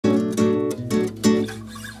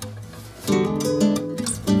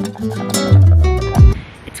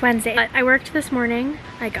It's Wednesday. I worked this morning.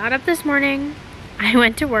 I got up this morning. I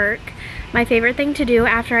went to work. My favorite thing to do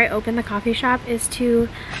after I open the coffee shop is to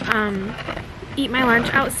eat my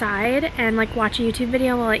lunch outside and like watch a YouTube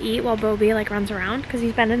video while I eat, while Bobby like runs around because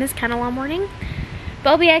he's been in his kennel all morning.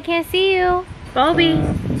 Bobby, I can't see you. Bobby.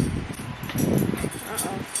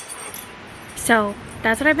 So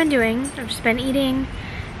that's what I've been doing. I've just been eating,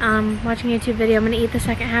 watching a YouTube video. I'm gonna eat the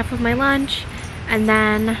second half of my lunch, and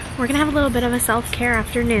then we're gonna have a little bit of a self-care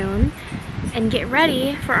afternoon and get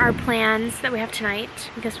ready for our plans that we have tonight,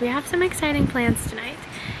 because we have some exciting plans tonight.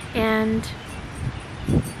 And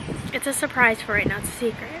it's a surprise for right now, it's a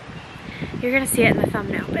secret. You're gonna see it in the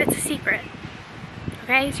thumbnail, but it's a secret.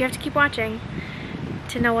 Okay, so you have to keep watching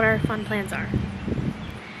to know what our fun plans are.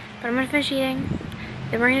 But I'm gonna finish eating,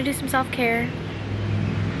 then we're gonna do some self-care,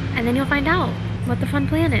 and then you'll find out what the fun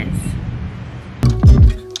plan is.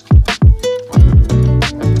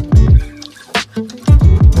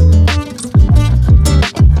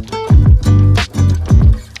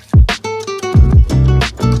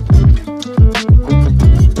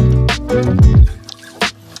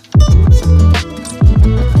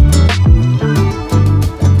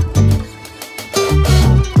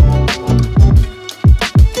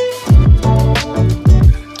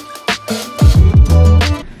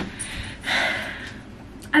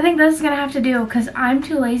 This is gonna have to do because I'm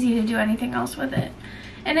too lazy to do anything else with it,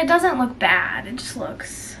 and it doesn't look bad. It just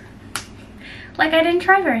looks like I didn't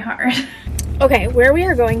try very hard. Okay, where we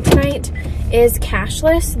are going tonight is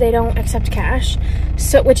cashless. They don't accept cash,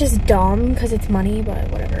 so which is dumb because it's money, but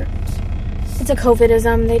whatever. It's a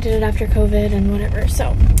COVIDism. They did it after COVID and whatever.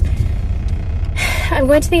 So I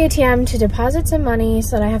went to the ATM to deposit some money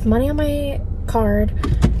so that I have money on my card,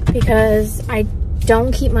 because I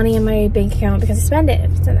don't keep money in my bank account because I spend it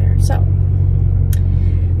if it's in there. So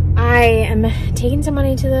I am taking some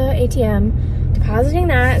money to the ATM, depositing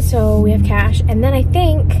that so we have cash, and then I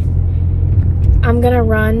think I'm gonna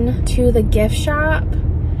run to the gift shop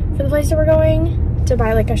for the place that we're going to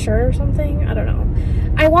buy like a shirt or something. I don't know.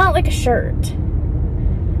 I want like a shirt,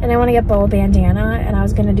 and I want to get Bo a bandana, and I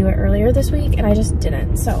was gonna do it earlier this week and I just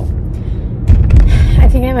didn't. So I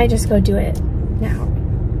think I might just go do it now.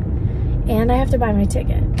 And I have to buy my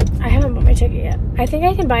ticket. I haven't bought my ticket yet. I think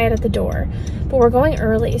I can buy it at the door, but we're going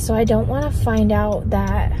early, so I don't want to find out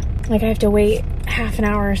that like I have to wait half an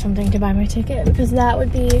hour or something to buy my ticket, because that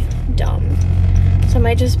would be dumb. So I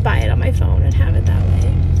might just buy it on my phone and have it that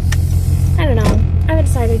way. I don't know. I haven't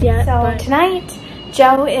decided yet. So tonight,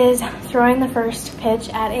 Joe is throwing the first pitch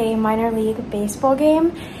at a minor league baseball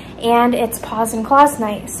game, and it's paws and claws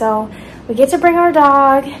night. So we get to bring our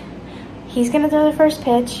dog. He's gonna throw the first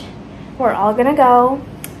pitch. We're all gonna go,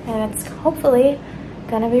 and it's hopefully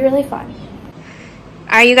gonna be really fun.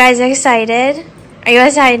 Are you guys excited? Are you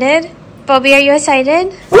excited? Bobby, are you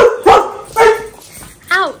excited?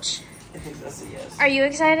 Ouch! I think that's a yes. Are you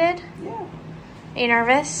excited? Yeah. Are you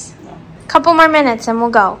nervous? No. Couple more minutes and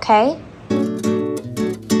we'll go, okay?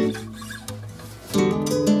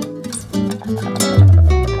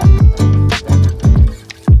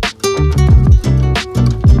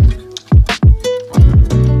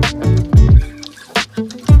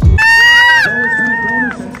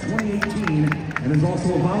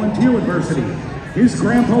 His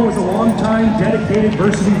grandpa was a long-time dedicated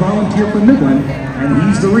varsity volunteer from Midland, and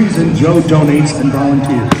he's the reason Joe donates and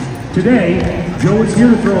volunteers. Today, Joe is here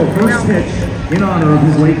to throw a first pitch in honor of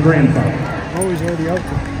his late grandfather. Always already out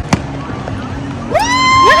there.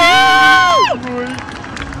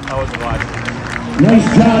 I wasn't watching. Nice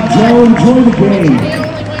job, Joe. Enjoy the game.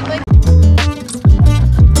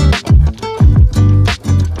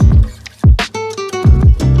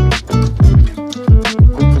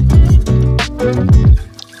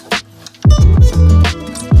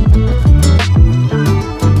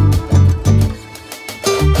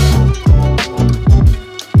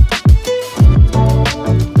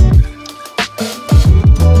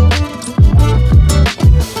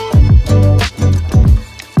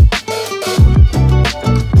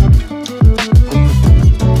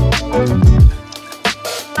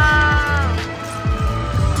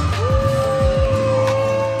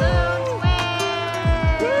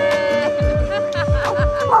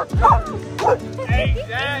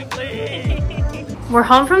 We're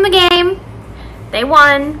home from the game. They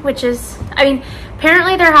won, which is, I mean,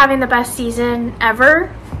 apparently they're having the best season ever,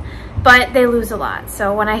 but they lose a lot.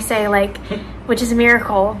 So when I say like, which is a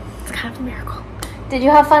miracle, it's kind of a miracle. Did you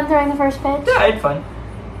have fun throwing the first pitch? Yeah, I had fun.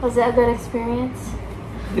 Was it a good experience?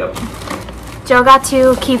 Yep. Joe got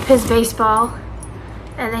to keep his baseball,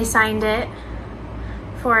 and they signed it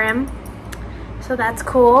for him. So that's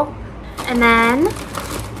cool. And then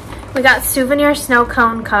We got souvenir snow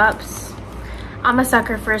cone cups. I'm a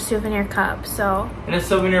sucker for a souvenir cup, so. And a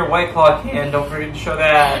souvenir White Claw can, don't forget to show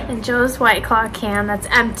that. And Joe's White Claw can that's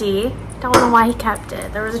empty. Don't know why he kept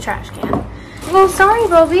it. There was a trash can. Oh, sorry,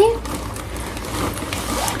 Bobby.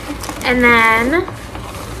 And then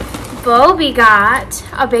Bobby got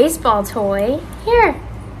a baseball toy. Here.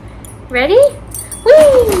 Ready?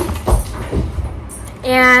 Whee!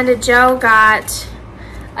 And Joe got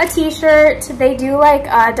a t-shirt. They do like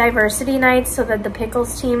diversity nights so that the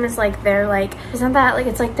Pickles team is like their like, isn't that like,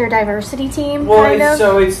 it's like their diversity team? Well,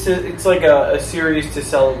 so it's like a series to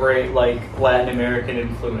celebrate like Latin American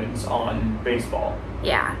influence on baseball.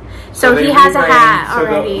 Yeah. So he has a hat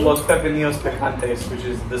already. The Los Pepinillos Picantes, which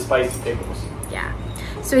is the spicy pickles. Yeah.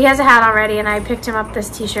 So he has a hat already, and I picked him up this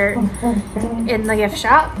t-shirt in the gift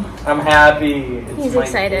shop. I'm happy. He's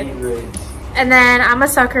excited. And then I'm a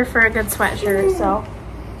sucker for a good sweatshirt, so.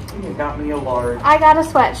 You got me a large. I got a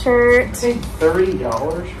sweatshirt. You paid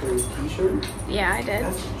 $30 for a t-shirt? Yeah, I did.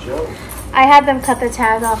 That's a joke. I had them cut the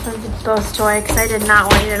tag off of Bo's toy because I did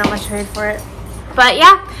not want you to know how much I paid for it. But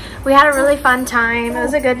yeah, we had a really fun time. It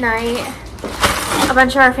was a good night. A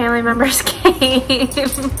bunch of our family members came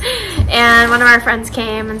and one of our friends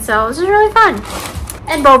came, and so it was just really fun.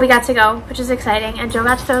 And Bobby got to go, which is exciting, and Joe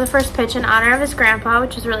got to throw the first pitch in honor of his grandpa,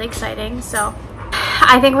 which is really exciting. So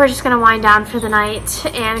I think we're just gonna wind down for the night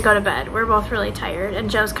and go to bed. We're both really tired, and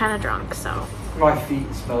Joe's kind of drunk, so. My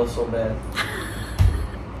feet smell so bad.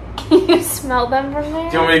 You smell them from there?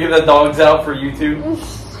 Do you want me to get the dogs out for YouTube?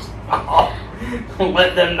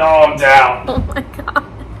 Let them dogs out. Oh my god.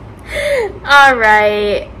 All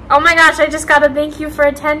right. Oh my gosh, I just got a thank you for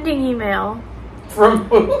attending email. From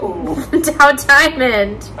who? Dow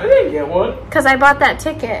Diamond. I didn't get one. Because I bought that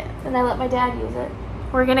ticket and I let my dad use it.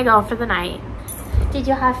 We're going to go for the night. Did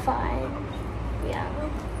you have fun? Yeah.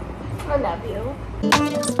 I love you.